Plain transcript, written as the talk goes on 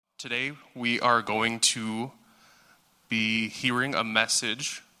Today we are going to be hearing a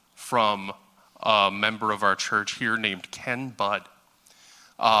message from a member of our church here named Ken Budd.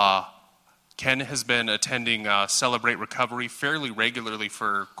 Ken has been attending Celebrate Recovery fairly regularly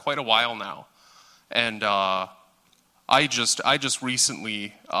for quite a while now. And I just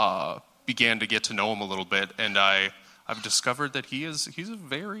recently began to get to know him a little bit, and I've discovered that he's a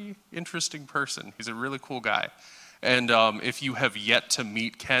very interesting person. He's a really cool guy. And if you have yet to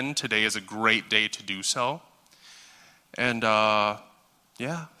meet Ken, today is a great day to do so. And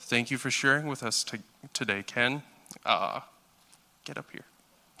thank you for sharing with us today, Ken. Get up here.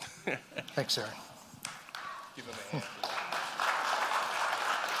 Thanks, Aaron. Give him a hand.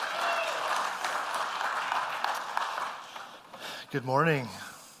 Good morning.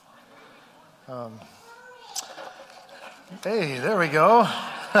 Hey, there we go.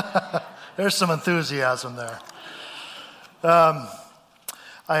 There's some enthusiasm there. I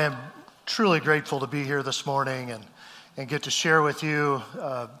am truly grateful to be here this morning and get to share with you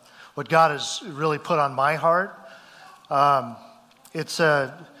what God has really put on my heart. It's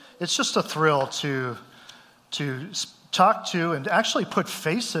just a thrill to talk to and actually put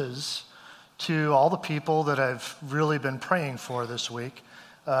faces to all the people that I've really been praying for this week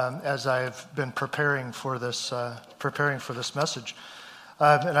as I've been preparing for this message.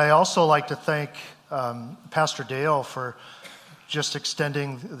 And I also like to thank Pastor Dale for just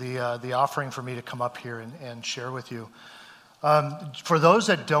extending the offering for me to come up here and share with you. For those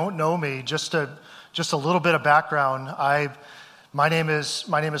that don't know me, just a little bit of background. My name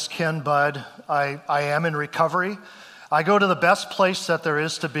is Ken Budd. I am in recovery. I go to the best place that there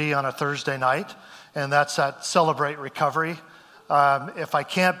is to be on a Thursday night, and that's at Celebrate Recovery. If I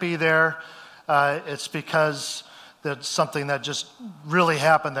can't be there, it's because that's something that just really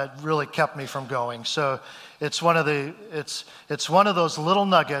happened that really kept me from going. So it's one of those little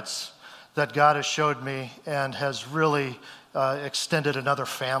nuggets that God has showed me and has really extended another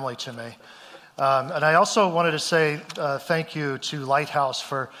family to me. And I also wanted to say thank you to Lighthouse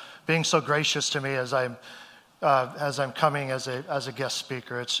for being so gracious to me as I'm coming as a guest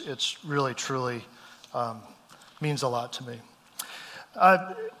speaker. It's really truly means a lot to me.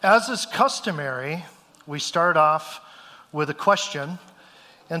 As is customary, we start off with a question.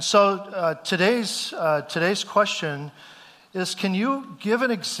 And so today's question is, can you give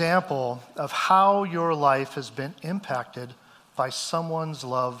an example of how your life has been impacted by someone's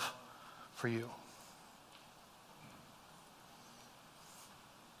love for you?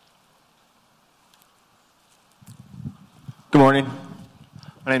 Good morning.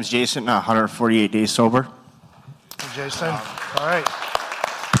 My name is Jason, 148 days sober. Hey, Jason. All right.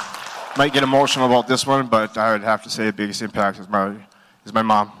 Might get emotional about this one, but I would have to say the biggest impact is my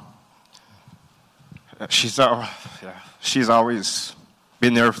mom. She's always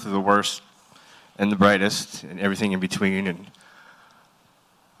been there through the worst and the brightest and everything in between. And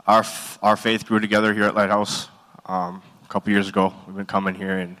our faith grew together here at Lighthouse a couple years ago. We've been coming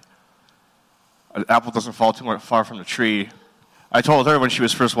here, and an apple doesn't fall too far from the tree. I told her when she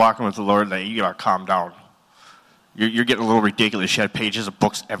was first walking with the Lord that you gotta calm down. You're getting a little ridiculous. She had pages of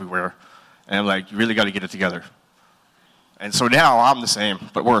books everywhere. And I'm like, you really got to get it together. And so now I'm the same,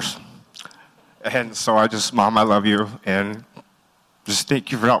 but worse. And so Mom, I love you. And just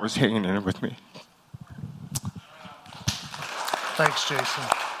thank you for always hanging in with me. Thanks, Jason.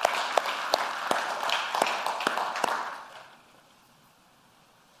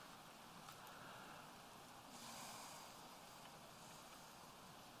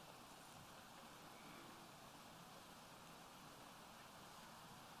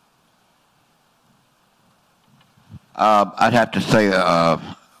 I'd have to say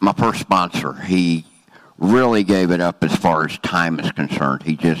my first sponsor, he really gave it up as far as time is concerned.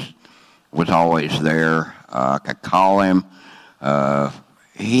 He just was always there. I could call him.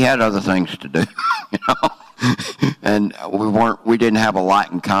 He had other things to do, and we didn't have a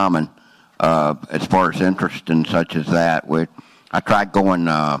lot in common as far as interest and such as that. I tried going,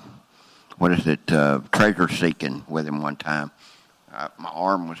 treasure seeking with him one time. My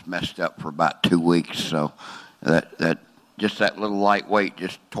arm was messed up for about 2 weeks, so that little lightweight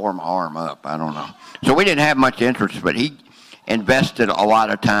just tore my arm up. I don't know. So we didn't have much interest, but he invested a lot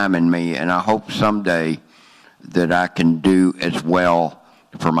of time in me, and I hope someday that I can do as well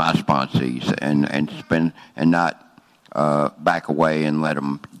for my sponsees and not back away and let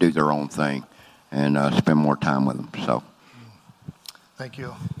them do their own thing and spend more time with them. So, thank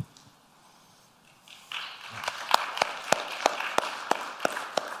you.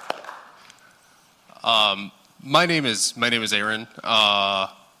 My name is Aaron.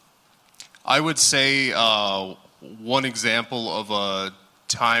 I would say one example of a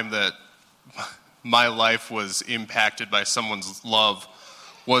time that my life was impacted by someone's love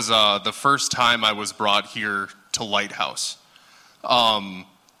was the first time I was brought here to Lighthouse. I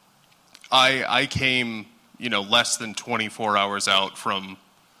came, less than 24 hours out from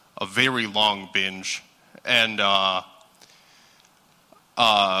a very long binge, and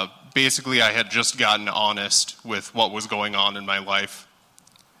basically I had just gotten honest with what was going on in my life,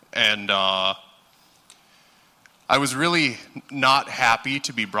 and I was really not happy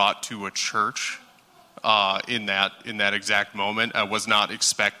to be brought to a church in that exact moment. I was not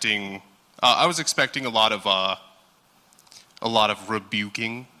expecting. I was expecting a lot of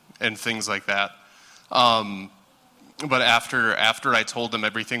rebuking and things like that. But after I told them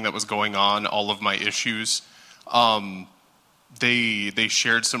everything that was going on, all of my issues, they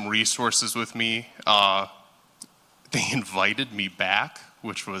shared some resources with me. They invited me back,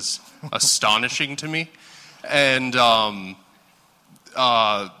 which was astonishing to me. And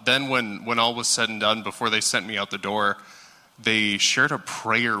then when all was said and done, before they sent me out the door, they shared a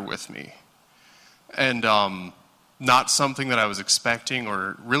prayer with me. And not something that I was expecting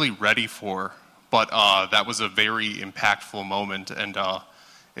or really ready for, but that was a very impactful moment, and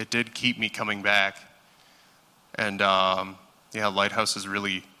it did keep me coming back. And Lighthouse has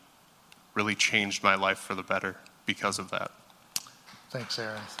really, really changed my life for the better because of that. Thanks,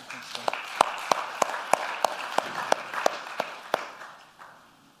 Aaron.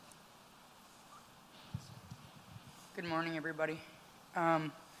 Good morning, everybody.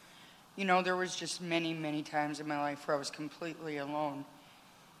 There was just many, many times in my life where I was completely alone.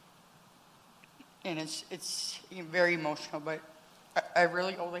 And it's very emotional, but I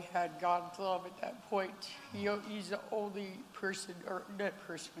really only had God's love at that point. He's the only person, or not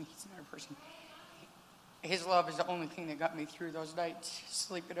person, he's not a person. His love is the only thing that got me through those nights,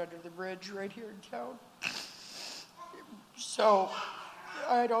 sleeping under the bridge right here in town. So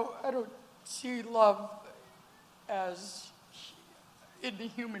I don't see love as in the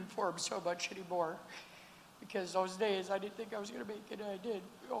human form so much anymore, because those days I didn't think I was going to make it, and I did,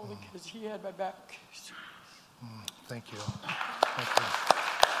 only because he had my back. Thank you. Thank you.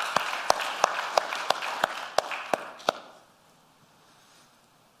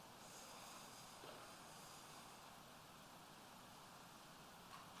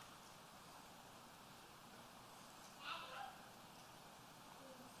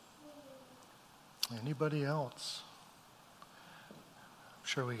 Anybody else? I'm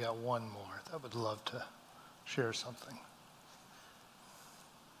sure we got one more that would love to share something.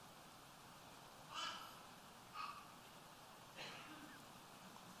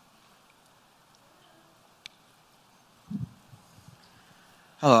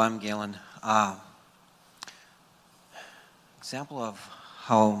 Hello, I'm Galen. Example of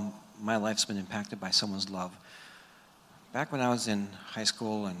how my life's been impacted by someone's love. Back when I was in high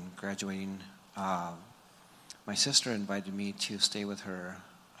school and graduating, my sister invited me to stay with her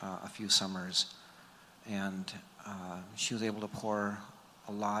a few summers, and she was able to pour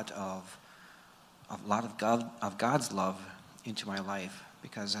a lot of God's love into my life,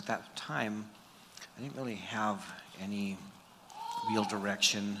 because at that time I didn't really have any real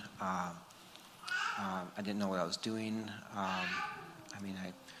direction. I didn't know what I was doing. I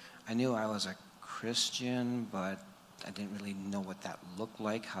knew I was a Christian, but I didn't really know what that looked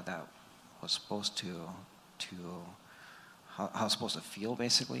like, how that was supposed how I was supposed to feel,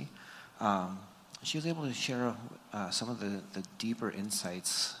 basically. She was able to share some of the deeper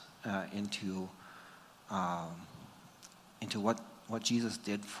insights into what Jesus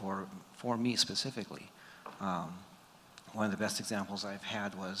did for me specifically. One of the best examples I've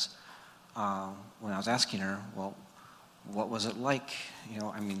had was when I was asking her, well, what was it like?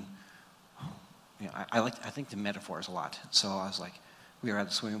 I think the metaphors a lot. So I was like, we were at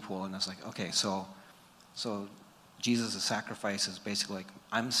the swimming pool, and I was like, okay, so Jesus' sacrifice is basically like,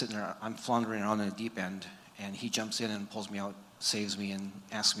 I'm sitting there, I'm floundering around in the deep end, and he jumps in and pulls me out, saves me, and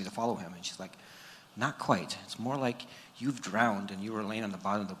asks me to follow him. And she's like, not quite. It's more like you've drowned and you were laying on the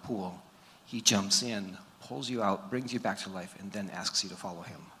bottom of the pool. He jumps in, pulls you out, brings you back to life, and then asks you to follow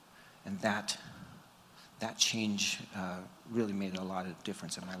him. And that change really made a lot of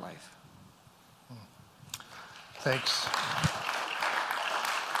difference in my life. Thanks.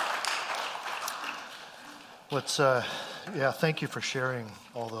 Thank you for sharing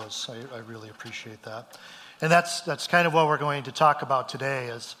all those. I really appreciate that. And that's kind of what we're going to talk about today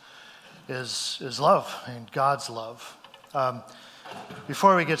is love and God's love.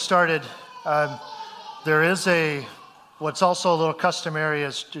 Before we get started, there is what's also a little customary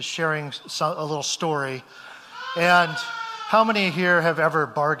is just sharing a little story. And how many here have ever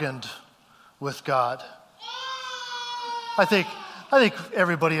bargained with God? I think I think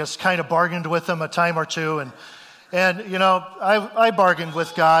everybody has kind of bargained with him a time or two. And you know, I bargained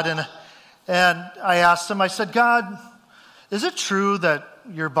with God, and I asked him, I said, God, is it true that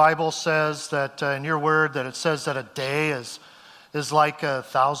your Bible says that, in your word, that it says that a day is like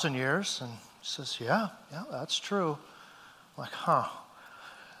 1,000 years? And he says, yeah, that's true. I'm like, huh.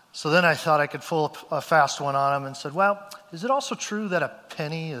 So then I thought I could pull a fast one on him and said, well, is it also true that a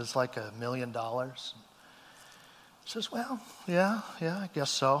penny is like $1 million? He says, well, yeah, I guess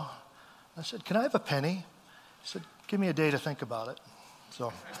so. I said, can I have a penny? He said, give me a day to think about it.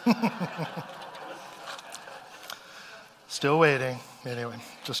 So, still waiting. Anyway,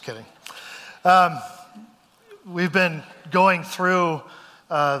 just kidding. We've been going through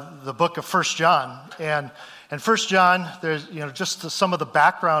the book of 1 John. And 1 John, there's, you know, just some of the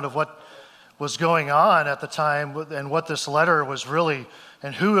background of what was going on at the time and what this letter was really,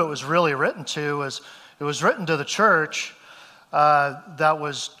 and who it was really written to, was it was written to the church that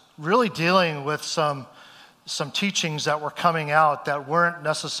was really dealing with some teachings that were coming out that weren't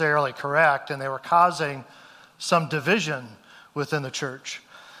necessarily correct, and they were causing some division within the church.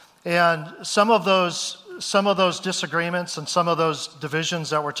 And some of those disagreements and some of those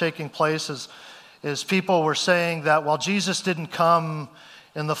divisions that were taking place is people were saying that, well, Jesus didn't come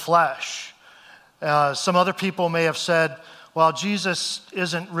in the flesh. Some other people may have said, well, Jesus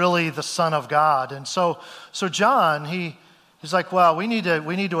isn't really the Son of God. And so John, he's like, well, we need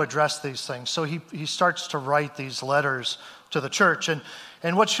to address these things. So he starts to write these letters to the church.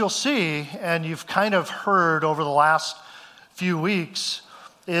 And what you'll see, and you've kind of heard over the last few weeks,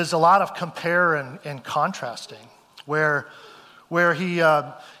 is a lot of compare and contrasting, where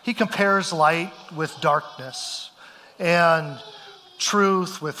he compares light with darkness, and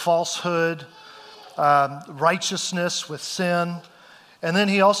truth with falsehood, righteousness with sin. And then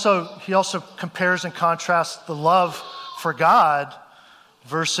he also compares and contrasts the love for God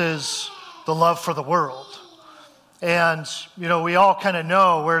versus the love for the world. And, you know, we all kind of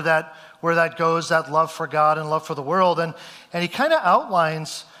know where that goes, that love for God and love for the world. And he kind of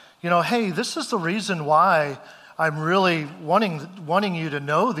outlines, you know, hey, this is the reason why I'm really wanting you to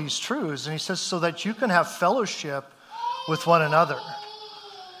know these truths. And he says, so that you can have fellowship with one another.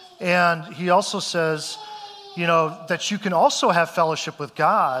 And he also says, you know, that you can also have fellowship with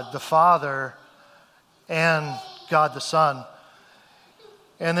God, the Father, and God the Son.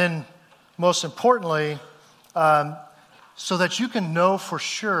 And then, most importantly, so that you can know for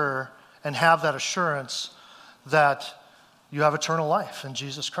sure and have that assurance that you have eternal life in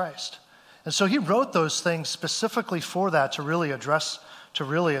Jesus Christ. And so he wrote those things specifically for that, to really address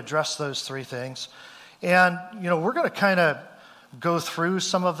those three things. And, you know, we're going to kind of go through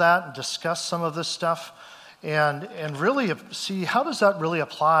some of that and discuss some of this stuff and really see how does that really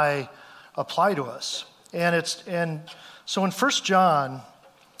apply to us. And so in 1 John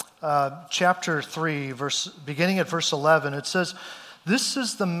chapter 3, beginning at verse 11, it says, "This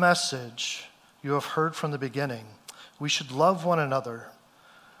is the message you have heard from the beginning. We should love one another.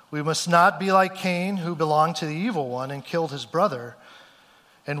 We must not be like Cain, who belonged to the evil one and killed his brother.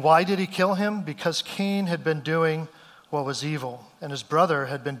 And why did he kill him? Because Cain had been doing what was evil, and his brother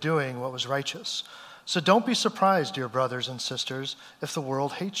had been doing what was righteous. So don't be surprised, dear brothers and sisters, if the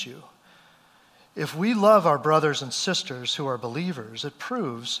world hates you. If we love our brothers and sisters who are believers, it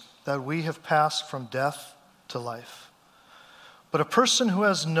proves that we have passed from death to life. But a person who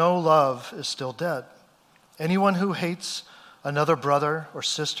has no love is still dead. Anyone who hates another brother or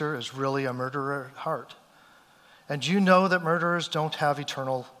sister is really a murderer at heart. And you know that murderers don't have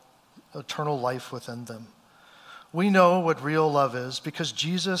eternal life within them. We know what real love is because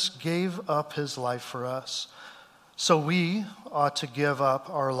Jesus gave up his life for us. So we ought to give up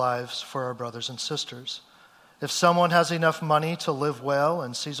our lives for our brothers and sisters. If someone has enough money to live well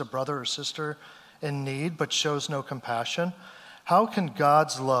and sees a brother or sister in need but shows no compassion, how can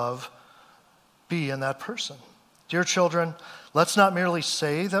God's love be in that person? Dear children, let's not merely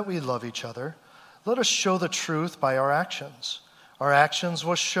say that we love each other. Let us show the truth by our actions. Our actions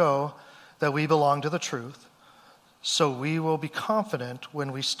will show that we belong to the truth, so we will be confident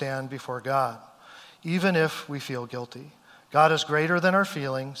when we stand before God, even if we feel guilty. God is greater than our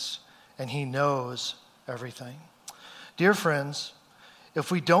feelings, and he knows everything. Dear friends,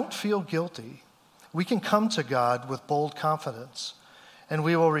 if we don't feel guilty, we can come to God with bold confidence, and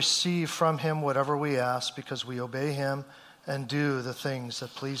we will receive from him whatever we ask because we obey him and do the things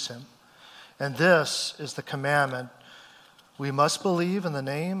that please him. And this is the commandment: we must believe in the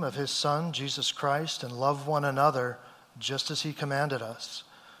name of his Son, Jesus Christ, and love one another just as he commanded us.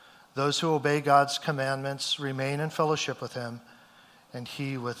 Those who obey God's commandments remain in fellowship with him, and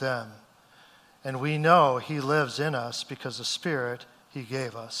he with them. And we know he lives in us because the Spirit he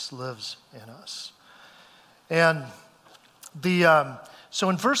gave us lives in us. And so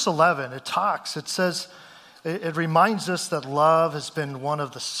in verse 11, it reminds us that love has been one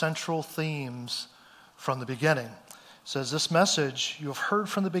of the central themes from the beginning. It says, this message you have heard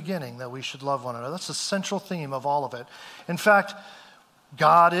from the beginning that we should love one another. That's the central theme of all of it. In fact,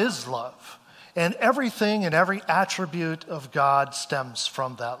 God is love. And everything and every attribute of God stems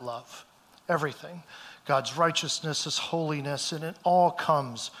from that love. Everything. God's righteousness, his holiness, and it all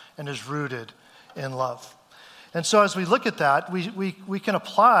comes and is rooted in love. And so as we look at that, we can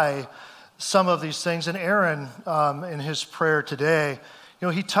apply some of these things. And Aaron, in his prayer today,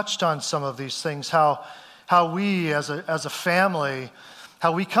 he touched on some of these things, how we as a family,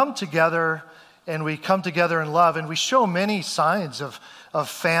 how we come together and we come together in love, and we show many signs of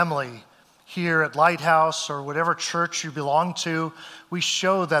family here at Lighthouse or whatever church you belong to. We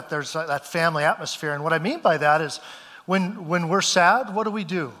show that there's that family atmosphere. And what I mean by that is when we're sad, what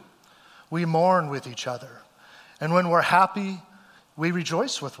do? We mourn with each other. And when we're happy, we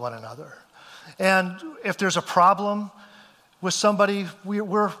rejoice with one another. And if there's a problem with somebody, we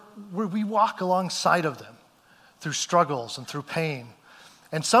walk alongside of them through struggles and through pain.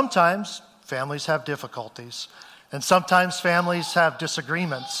 And sometimes families have difficulties. And sometimes families have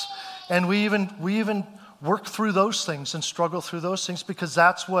disagreements. And we even work through those things and struggle through those things because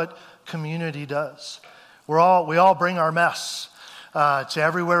that's what community does. We all bring our mess to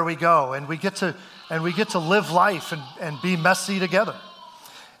everywhere we go, and we get to live life and be messy together.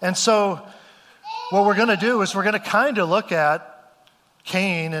 And so what we're going to do is we're going to kind of look at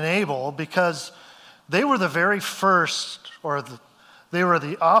Cain and Abel because they were the very first, they were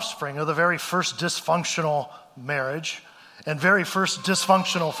the offspring of the very first dysfunctional marriage and very first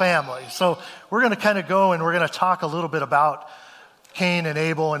dysfunctional family. So we're going to kind of go and we're going to talk a little bit about Cain and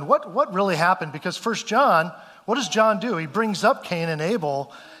Abel and what really happened, because 1 John, what does John do? He brings up Cain and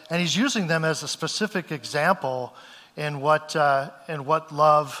Abel, and he's using them as a specific example in what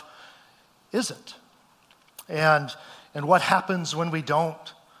love isn't, and what happens when we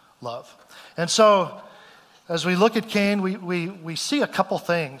don't love. And so as we look at Cain, we see a couple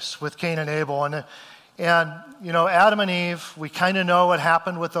things with Cain and Abel, and Adam and Eve, we kind of know what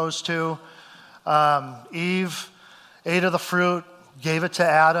happened with those two. Eve ate of the fruit, gave it to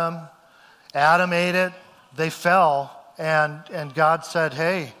Adam. Adam ate it. They fell, and God said,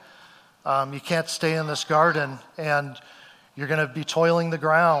 hey, you can't stay in this garden, and you're going to be toiling the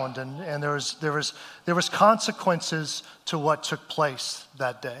ground. And there was consequences to what took place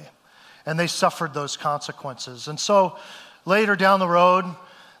that day, and they suffered those consequences. And so later down the road,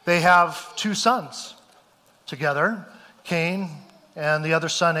 they have two sons together, Cain and the other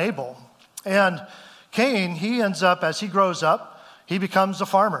son, Abel. And Cain, he ends up, as he grows up, he becomes a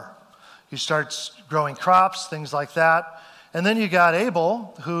farmer. He starts growing crops, things like that. And then you got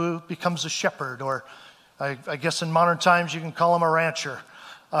Abel, who becomes a shepherd, or I guess in modern times you can call him a rancher.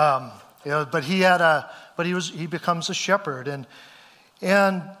 But he becomes a shepherd.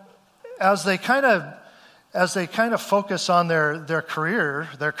 And as they kind of focus on their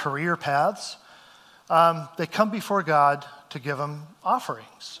career paths, they come before God to give him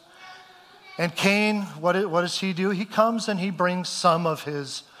offerings. And Cain, what does he do? He comes and he brings some of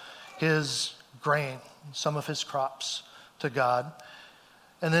his grain, some of his crops to God.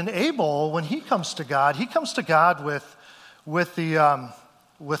 And then Abel, when he comes to God with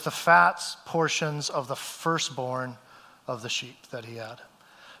the fat portions of the firstborn of the sheep that he had.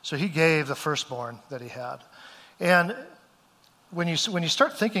 So he gave the firstborn that he had. And when you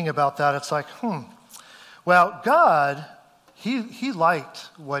start thinking about that, it's like, well, God, he liked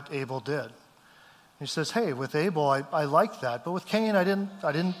what Abel did. He says, hey, with Abel, I liked that, but with Cain, I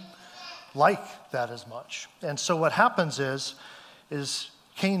didn't like that as much. And so what happens is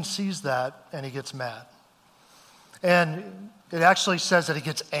Cain sees that and he gets mad. And it actually says that he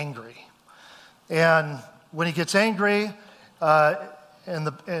gets angry. And when he gets angry,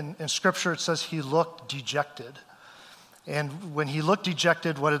 in Scripture it says he looked dejected. And when he looked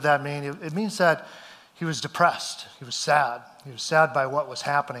dejected, what did that mean? It means that he was depressed. He was sad. He was sad by what was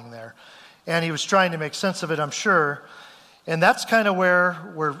happening there. And he was trying to make sense of it, I'm sure. And that's kind of where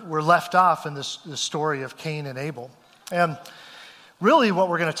we're left off in this story of Cain and Abel. And really what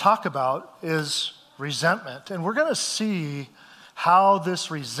we're going to talk about is resentment. And we're going to see how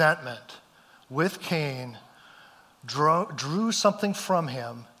this resentment with Cain drew something from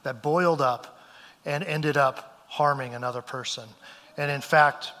him that boiled up and ended up harming another person. And in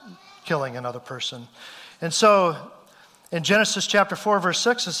fact, killing another person. And so in Genesis chapter 4, verse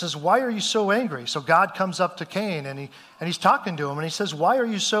 6, it says, why are you so angry? So God comes up to Cain and he's talking to him and he says, why are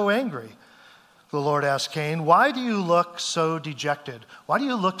you so angry? the Lord asked Cain, why do you look so dejected? Why do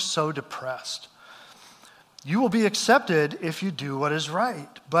you look so depressed? You will be accepted if you do what is right.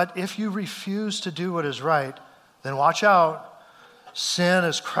 But if you refuse to do what is right, then watch out. Sin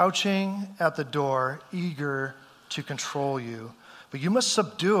is crouching at the door, eager to control you. But you must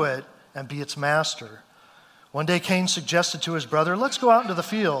subdue it and be its master. One day Cain suggested to his brother, let's go out into the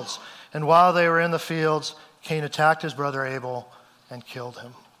fields. And while they were in the fields, Cain attacked his brother Abel and killed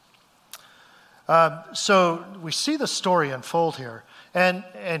him. So we see the story unfold here. And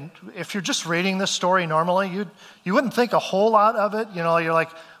if you're just reading this story normally, you wouldn't think a whole lot of it. You know, you're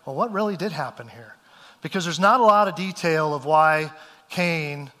like, well, what really did happen here? Because there's not a lot of detail of why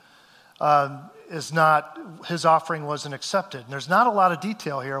Cain his offering wasn't accepted. And there's not a lot of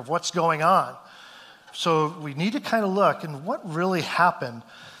detail here of what's going on. So we need to kind of look and what really happened.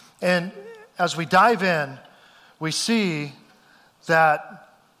 And as we dive in, we see that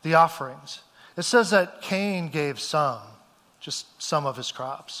the offerings, it says that Cain gave just some of his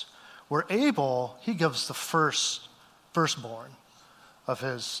crops. Where Abel, he gives the firstborn of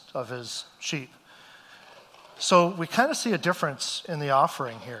his sheep. So we kind of see a difference in the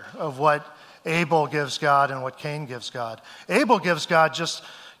offering here of what Abel gives God and what Cain gives God. Abel gives God just,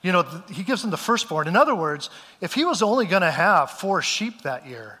 he gives him the firstborn. In other words, if he was only going to have 4 sheep that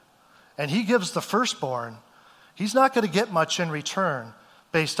year and he gives the firstborn, he's not going to get much in return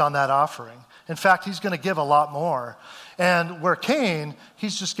based on that offering. In fact, he's going to give a lot more. And where Cain,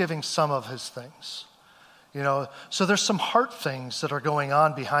 he's just giving some of his things. So there's some heart things that are going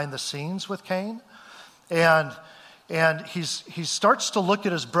on behind the scenes with Cain. And he starts to look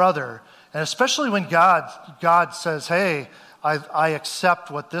at his brother, and especially when God says, hey, I accept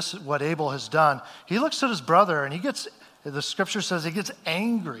what Abel has done. He looks at his brother and the scripture says he gets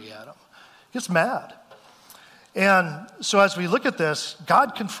angry at him. He gets mad. And so as we look at this,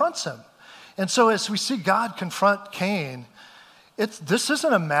 God confronts him. And so as we see God confront Cain, this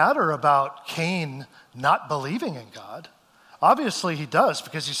isn't a matter about Cain not believing in God. Obviously he does,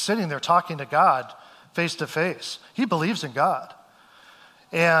 because he's sitting there talking to God face to face. He believes in God.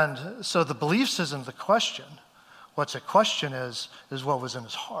 And so the beliefs isn't the question. What's a question is what was in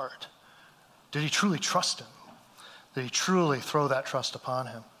his heart. Did he truly trust him? Did he truly throw that trust upon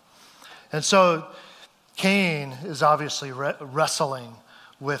him? And so Cain is obviously wrestling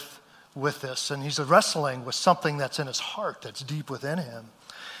with this, and he's wrestling with something that's in his heart, that's deep within him.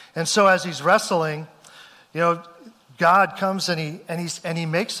 And so as he's wrestling, God comes and he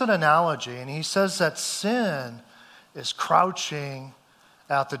makes an analogy, and he says that sin is crouching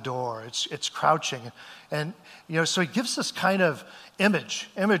at the door. It's crouching, and so he gives this kind of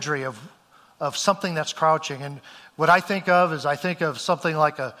imagery of something that's crouching. And what I think of something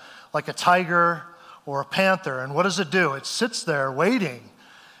like a tiger or a panther. And what does it do? It sits there waiting.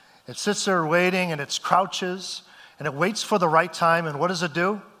 It sits there waiting, and it crouches, and it waits for the right time. And what does it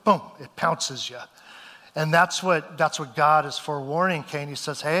do? Boom! It pounces you. And that's what God is forewarning Cain. He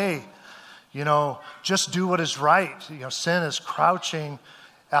says, hey, just do what is right. Sin is crouching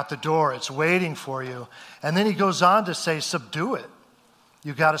at the door. It's waiting for you. And then he goes on to say, subdue it.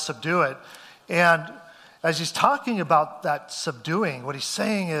 You got to subdue it. And as he's talking about that subduing, what he's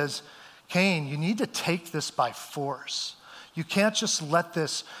saying is, Cain, you need to take this by force. You can't just let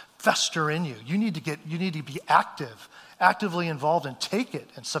this fester in you. You need to be actively involved, and take it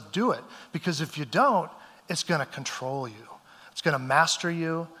and subdue it. Because if you don't, it's going to control you. It's going to master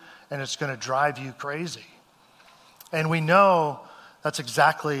you, and it's going to drive you crazy. And we know that's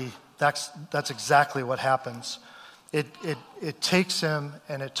exactly what happens. It takes him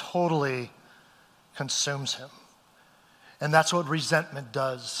and it totally consumes him. And that's what resentment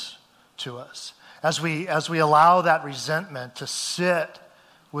does to us. As we allow that resentment to sit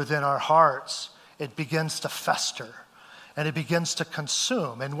within our hearts, it begins to fester and it begins to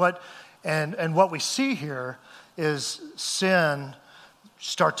consume. And what we see here is sin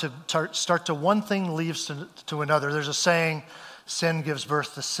start to one thing leads to another. There's a saying, sin gives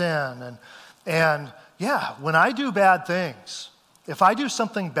birth to sin. And yeah, when I do bad things, if I do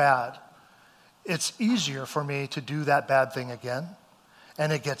something bad, it's easier for me to do that bad thing again.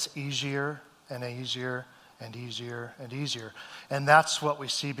 And it gets easier and easier and easier and easier. And that's what we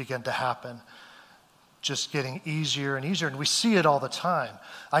see begin to happen. Just getting easier and easier. And we see it all the time.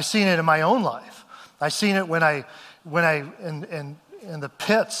 I've seen it in my own life. I've seen it when I in the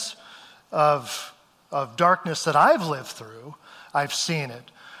pits of darkness that I've lived through, I've seen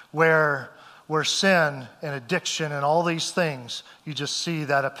it. Where sin and addiction and all these things, you just see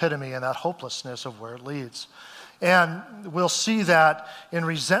that epitome and that hopelessness of where it leads. And we'll see that in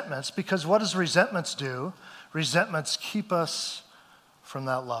resentments, because what does resentments do? Resentments keep us from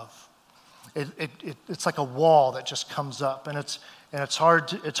that love. it's like a wall that just comes up, and it's hard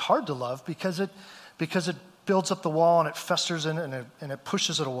to love because it builds up the wall and it festers in it and it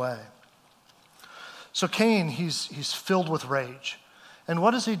pushes it away. So Cain, he's filled with rage. And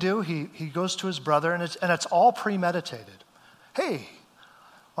what does he do? He goes to his brother, and it's all premeditated. Hey,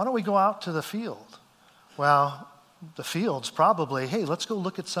 why don't we go out to the field? Well, the field's probably, hey, let's go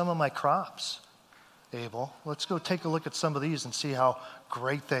look at some of my crops, Abel. Let's go take a look at some of these and see how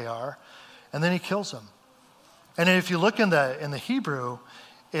great they are. And then he kills him. And if you look in the Hebrew,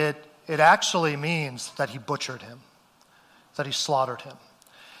 it actually means that he butchered him, that he slaughtered him.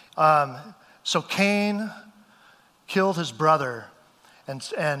 So Cain killed his brother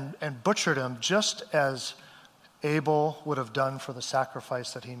and butchered him just as Abel would have done for the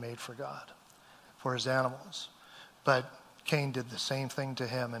sacrifice that he made for God, for his animals. But Cain did the same thing to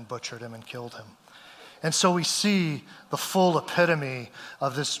him and butchered him and killed him. And so we see the full epitome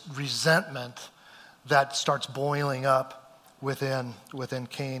of this resentment that starts boiling up within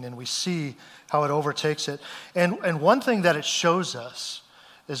Cain, and we see how it overtakes it. And one thing that it shows us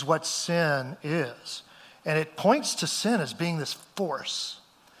is what sin is. And it points to sin as being this force.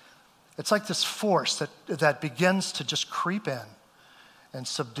 It's like this force that begins to just creep in and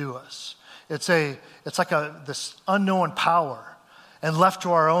subdue us. It's like this unknown power. And left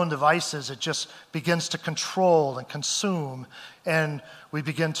to our own devices, it just begins to control and consume, and we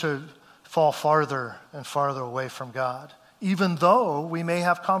begin to fall farther and farther away from God. Even though we may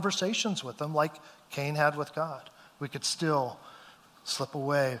have conversations with him like Cain had with God, we could still slip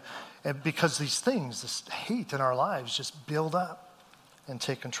away. And because these things, this hate in our lives, just build up and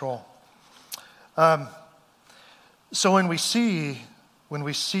take control. So when we see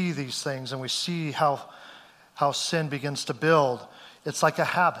these things and we see how sin begins to build, it's like a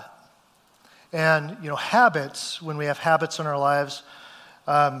habit. And, habits, when we have habits in our lives,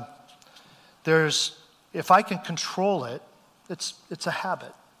 if I can control it, it's a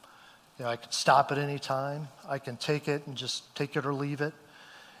habit. I can stop at any time. I can take it and just take it or leave it.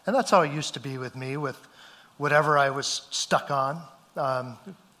 And that's how it used to be with me, with whatever I was stuck on.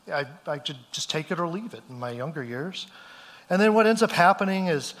 I could just take it or leave it in my younger years. And then what ends up happening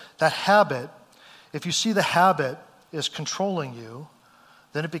is that habit, if you see the habit is controlling you,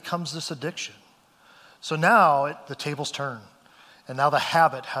 then it becomes this addiction. So now the tables turn, and now the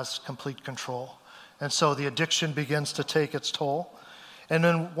habit has complete control. And so the addiction begins to take its toll. And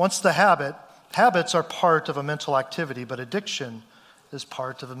then once habits are part of a mental activity, but addiction is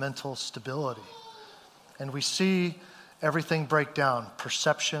part of a mental stability. And we see everything break down,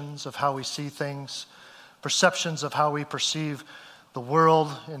 perceptions of how we see things, perceptions of how we perceive the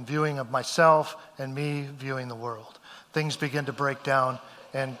world in viewing of myself and me viewing the world. Things begin to break down,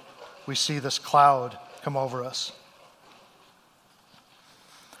 and we see this cloud come over us.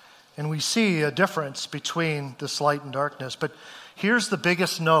 And we see a difference between this light and darkness. But here's the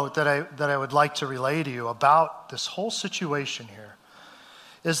biggest note that I would like to relay to you about this whole situation here,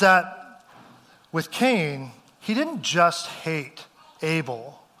 is that with Cain, he didn't just hate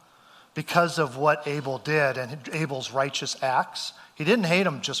Abel because of what Abel did and Abel's righteous acts. He didn't hate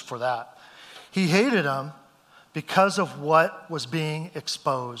him just for that. He hated him because of what was being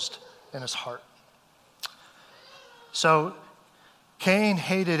exposed in his heart. So Cain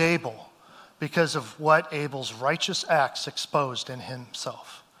hated Abel because of what Abel's righteous acts exposed in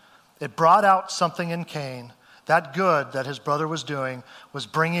himself. It brought out something in Cain. That good that his brother was doing was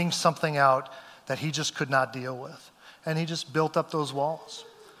bringing something out that he just could not deal with. And he just built up those walls.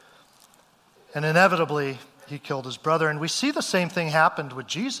 And inevitably, he killed his brother. And we see the same thing happened with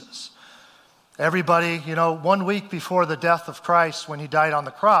Jesus. Everybody, 1 week before the death of Christ, when he died on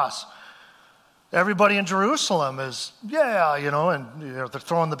the cross, everybody in Jerusalem is, and they're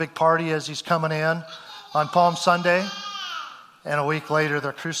throwing the big party as he's coming in on Palm Sunday. And a week later,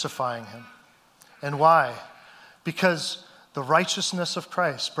 they're crucifying him. And why? Because the righteousness of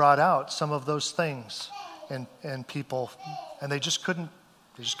Christ brought out some of those things in people, and they just couldn't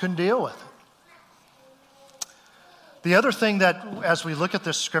deal with it. The other thing that, as we look at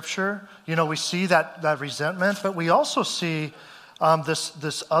this scripture, we see that resentment, but we also see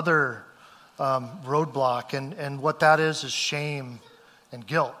this other roadblock, and what that is shame and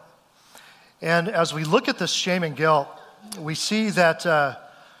guilt. And as we look at this shame and guilt, we see that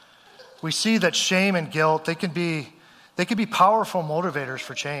shame and guilt, they can be powerful motivators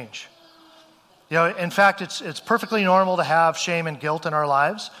for change. In fact, it's perfectly normal to have shame and guilt in our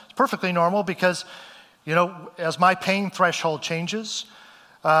lives. It's perfectly normal because, as my pain threshold changes,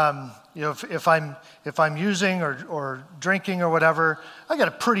 if I'm using or drinking or whatever, I got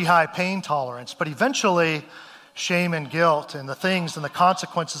a pretty high pain tolerance. But eventually, shame and guilt and the things and the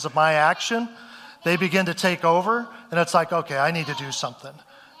consequences of my action, they begin to take over. And it's like, okay, I need to do something.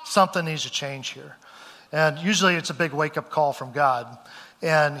 Something needs to change here. And usually it's a big wake-up call from God.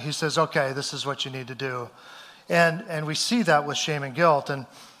 And he says, okay, this is what you need to do. And we see that with shame and guilt.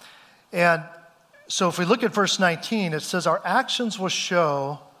 And so if we look at verse 19, it says, our actions will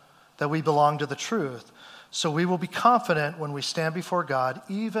show that we belong to the truth. So we will be confident when we stand before God,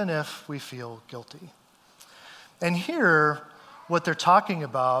 even if we feel guilty. And here, what they're talking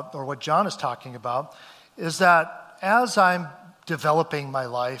about, or what John is talking about, is that as I'm developing my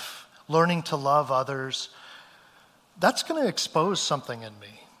life, learning to love others, that's going to expose something in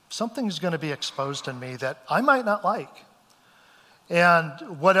me. Something's going to be exposed in me that I might not like.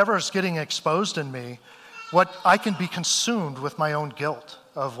 And whatever is getting exposed in me, what I can be consumed with my own guilt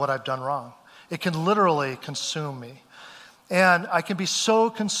of what I've done wrong. It can literally consume me. And I can be so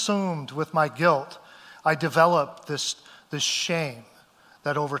consumed with my guilt, I develop this shame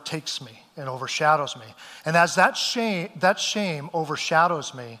that overtakes me and overshadows me. And as that shame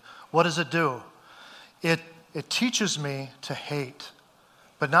overshadows me, what does it do? It teaches me to hate,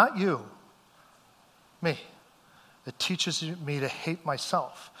 but not you, me. It teaches me to hate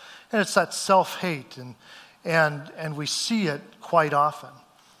myself. And it's that self-hate, and we see it quite often.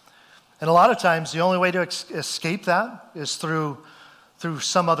 And a lot of times, the only way to escape that is through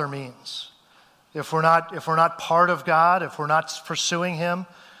some other means. If we're not part of God, if we're not pursuing Him,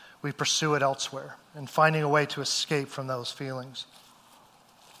 we pursue it elsewhere and finding a way to escape from those feelings.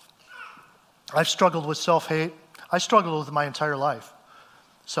 I've struggled with self-hate. I struggled with my entire life,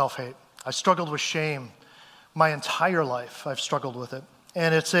 self-hate. I struggled with shame my entire life. I've struggled with it.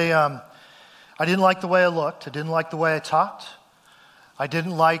 And it's I didn't like the way I looked. I didn't like the way I talked. I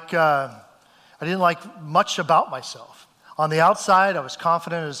didn't like much about myself. On the outside, I was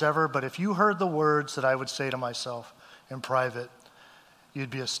confident as ever, but if you heard the words that I would say to myself in private,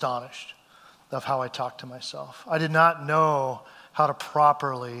 you'd be astonished of how I talked to myself. I did not know how to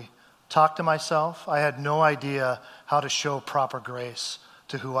properly talk to myself. I had no idea how to show proper grace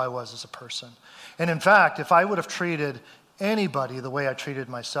to who I was as a person. And in fact, if I would have treated anybody the way I treated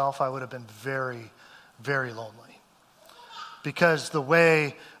myself, I would have been very, very lonely. Because the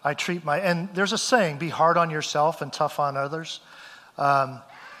way I treat and there's a saying, be hard on yourself and tough on others.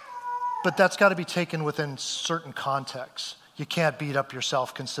 But that's got to be taken within certain contexts. You can't beat up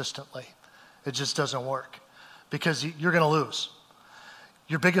yourself consistently. It just doesn't work. Because you're going to lose.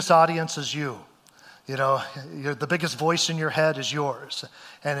 Your biggest audience is you. You know, the biggest voice in your head is yours.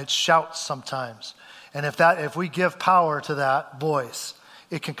 And it shouts sometimes. And if we give power to that voice,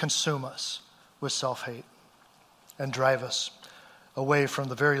 it can consume us with self-hate and drive us away from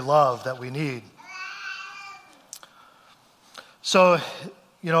the very love that we need. So,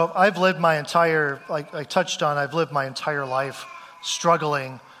 you know, I've lived my entire, like I touched on, I've lived my entire life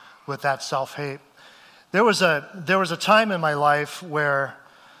struggling with that self-hate. There was a time in my life where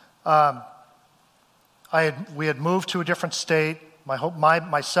we had moved to a different state.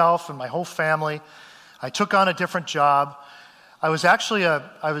 Myself and my whole family. I took on a different job. I was actually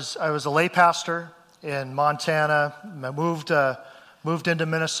I was a lay pastor in Montana. I moved into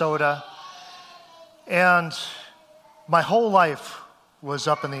Minnesota, and my whole life was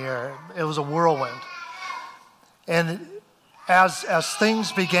up in the air. It was a whirlwind. And as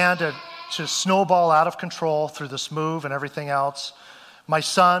things began to snowball out of control through this move and everything else, my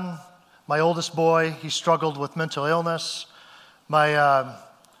son, my oldest boy, he struggled with mental illness. My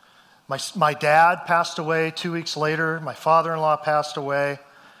dad passed away 2 weeks later. My father-in-law passed away,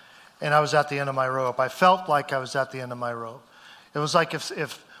 and I was at the end of my rope. I felt like I was at the end of my rope. It was like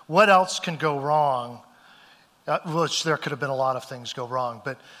if what else can go wrong, which there could have been a lot of things go wrong,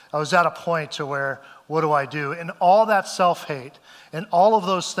 but I was at a point to where, what do I do? And all that self-hate and all of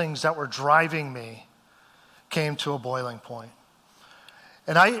those things that were driving me came to a boiling point.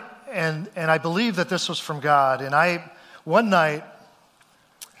 And I believe that this was from God. And one night,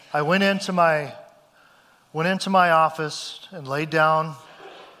 I went into my office and laid down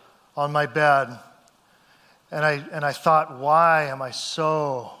on my bed, and I thought, why am I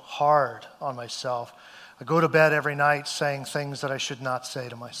so hard on myself? I go to bed every night saying things that I should not say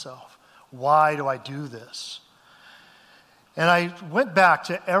to myself. Why do I do this? And I went back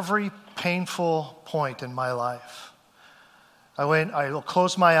to every painful point in my life. I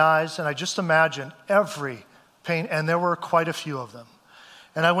closed my eyes and I just imagined every pain, and there were quite a few of them.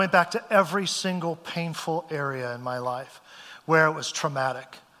 And I went back to every single painful area in my life where it was traumatic.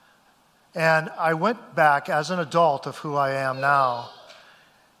 And I went back as an adult of who I am now,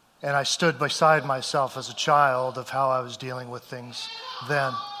 and I stood beside myself as a child of how I was dealing with things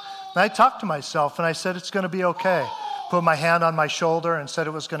then. And I talked to myself and I said, it's going to be okay. Put my hand on my shoulder and said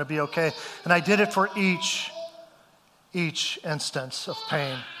it was going to be okay. And I did it for each instance of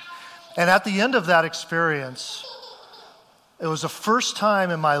pain. And at the end of that experience, it was the first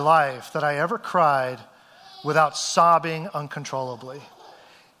time in my life that I ever cried without sobbing uncontrollably.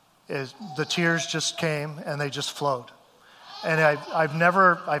 The tears just came and they just flowed. And I've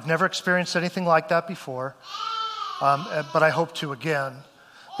never experienced anything like that before, but I hope to again.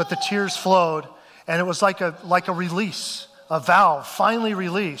 But the tears flowed, and it was like a release, a valve finally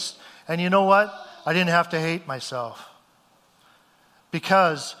released. And you know what? I didn't have to hate myself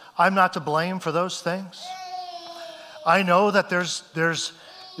because I'm not to blame for those things. I know that there's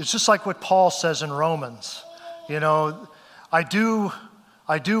it's just like what Paul says in Romans. You know, I do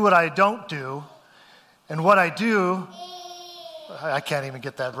what I don't do, and what I do, I can't even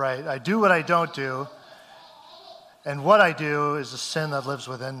get that right. I do what I don't do, and what I do is the sin that lives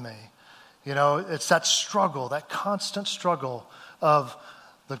within me. You know, it's that struggle, that constant struggle of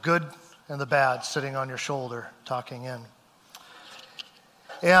the good and the bad sitting on your shoulder, talking in.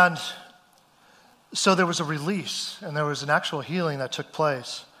 And so there was a release, and there was an actual healing that took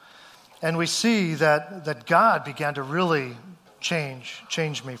place. And we see that God began to really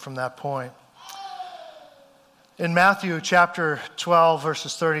change me from that point. In Matthew chapter 12,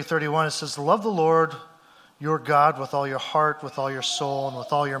 verses 30, 31, it says, love the Lord your God with all your heart, with all your soul, and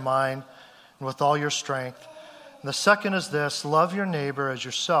with all your mind, and with all your strength. And the second is this, love your neighbor as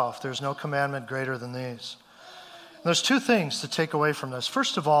yourself. There's no commandment greater than these. And there's two things to take away from this.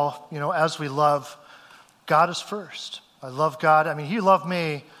 First of all, you know, as we love, God is first. I love God. I mean, he loved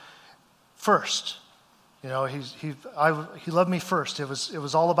me first. You know, he loved me first. It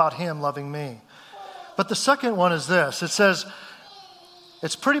was all about him loving me. But the second one is this.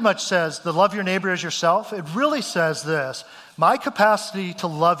 It pretty much says, the love your neighbor as yourself. It really says this, my capacity to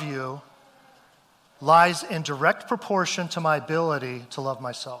love you lies in direct proportion to my ability to love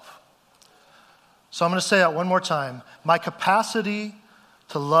myself. So I'm going to say that one more time. My capacity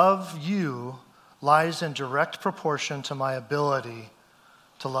to love you lies in direct proportion to my ability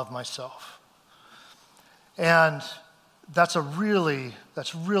to love myself. And that's really,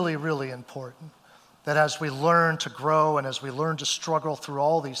 really important. That as we learn to grow and as we learn to struggle through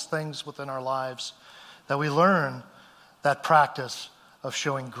all these things within our lives, that we learn that practice of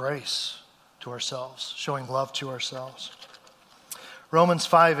showing grace to ourselves, showing love to ourselves. Romans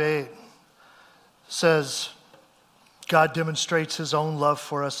 5:8 says, God demonstrates his own love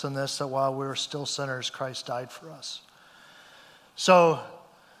for us in this, that while we were still sinners, Christ died for us. So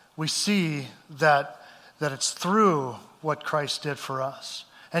we see that it's through what Christ did for us.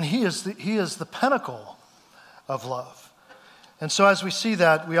 And he is the pinnacle of love. And so as we see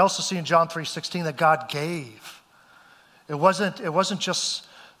that, we also see in John 3:16 that God gave. It wasn't just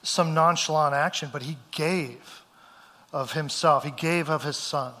some nonchalant action, but he gave of himself. He gave of his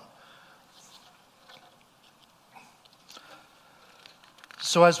son.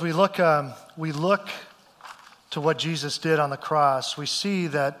 So as we look to what Jesus did on the cross, we see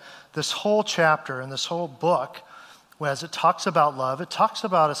that this whole chapter and this whole book, as it talks about love, it talks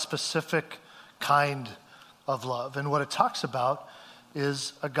about a specific kind of love. And what it talks about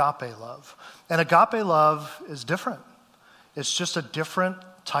is agape love. And agape love is different. It's just a different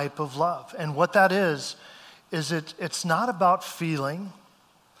type of love. And what that is it's not about feeling.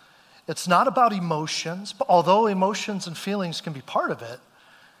 It's not about emotions. But although emotions and feelings can be part of it,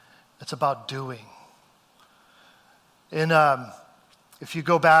 it's about doing. If you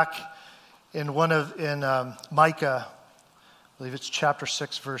go back in Micah, I believe it's chapter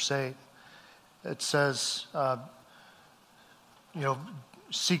 6, verse 8, it says,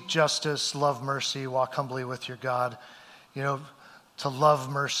 seek justice, love mercy, walk humbly with your God. You know, to love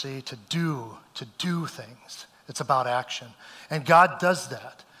mercy, to do things. It's about action. And God does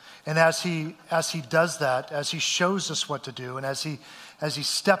that. And as he does that, as he shows us what to do, and as he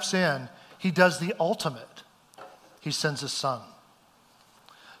steps in, he does the ultimate. He sends his son.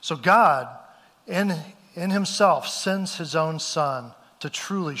 So God, in himself, sends his own son to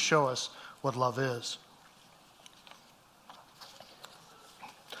truly show us what love is.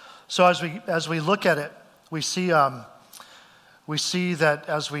 So as we look at it, we see that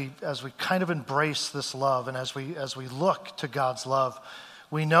as we kind of embrace this love, and as we look to God's love,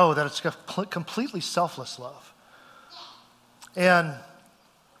 we know that it's a completely selfless love. And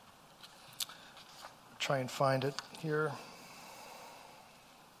try and find it here.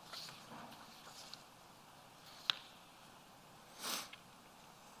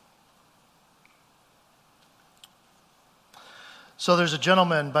 So there's a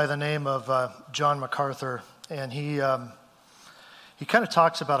gentleman by the name of John MacArthur, and he he kind of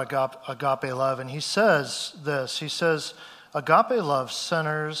talks about agape love, and he says this. He says, agape love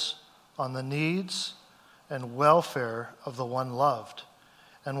centers on the needs and welfare of the one loved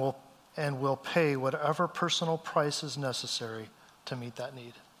and will pay whatever personal price is necessary to meet that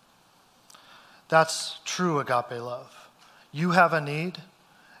need. That's true agape love. You have a need,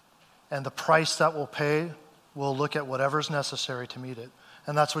 and the price that will pay will look at whatever's necessary to meet it.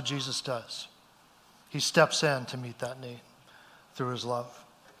 And that's what Jesus does. He steps in to meet that need through his love.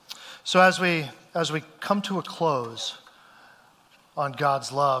 So as we come to a close on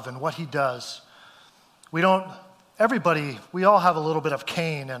God's love and what he does, we all have a little bit of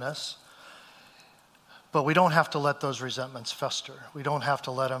Cain in us, but we don't have to let those resentments fester. We don't have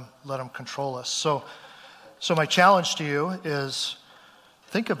to let them control us. So my challenge to you is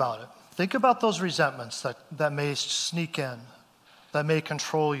think about it. Think about those resentments that may sneak in, that may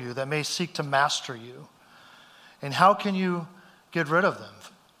control you, that may seek to master you. And how can you get rid of them?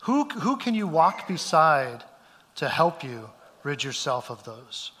 Who can you walk beside to help you rid yourself of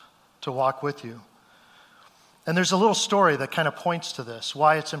those, to walk with you? And there's a little story that kind of points to this,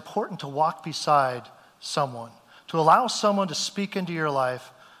 why it's important to walk beside someone, to allow someone to speak into your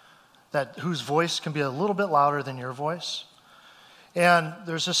life whose voice can be a little bit louder than your voice. And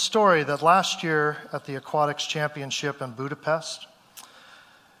there's a story that last year at the Aquatics Championship in Budapest,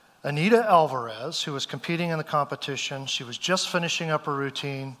 Anita Alvarez, who was competing in the competition, she was just finishing up her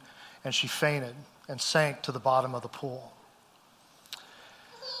routine, and she fainted and sank to the bottom of the pool.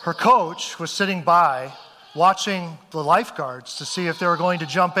 Her coach was sitting by watching the lifeguards to see if they were going to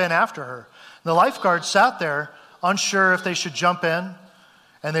jump in after her. The lifeguards sat there unsure if they should jump in,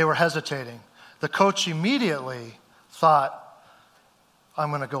 and they were hesitating. The coach immediately thought, I'm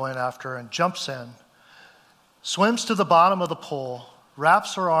going to go in after her, and jumps in, swims to the bottom of the pool,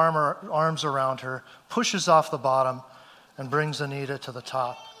 wraps her arms around her, pushes off the bottom, and brings Anita to the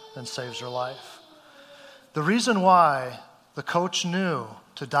top and saves her life. The reason why the coach knew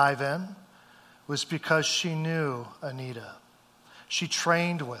to dive in was because she knew Anita. She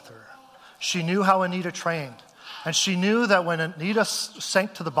trained with her. She knew how Anita trained. And she knew that when Anita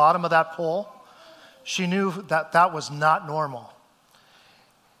sank to the bottom of that pool, she knew that that was not normal.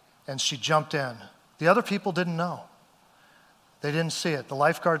 And she jumped in. The other people didn't know. They didn't see it. The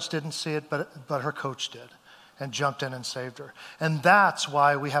lifeguards didn't see it, but her coach did, and jumped in and saved her. And that's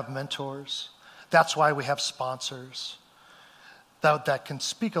why we have mentors. That's why we have sponsors that can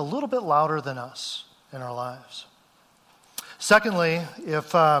speak a little bit louder than us in our lives. Secondly,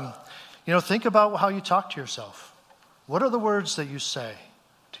 think about how you talk to yourself. What are the words that you say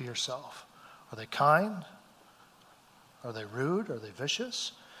to yourself? Are they kind? Are they rude? Are they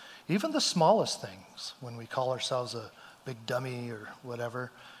vicious? Even the smallest things, when we call ourselves a big dummy or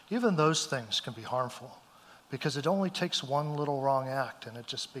whatever, even those things can be harmful because it only takes one little wrong act and it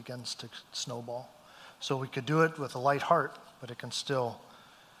just begins to snowball. So we could do it with a light heart, but it can still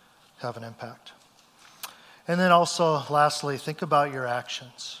have an impact. And then also, lastly, think about your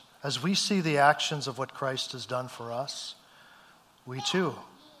actions. As we see the actions of what Christ has done for us, we too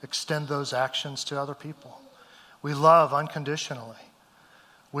extend those actions to other people. We love unconditionally.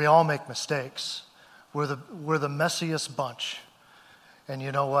 We all make mistakes. We're the messiest bunch. And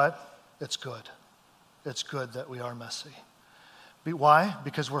you know what? It's good. It's good that we are messy. Why?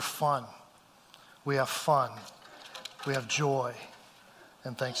 Because we're fun. We have fun. We have joy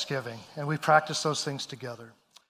and thanksgiving. And we practice those things together.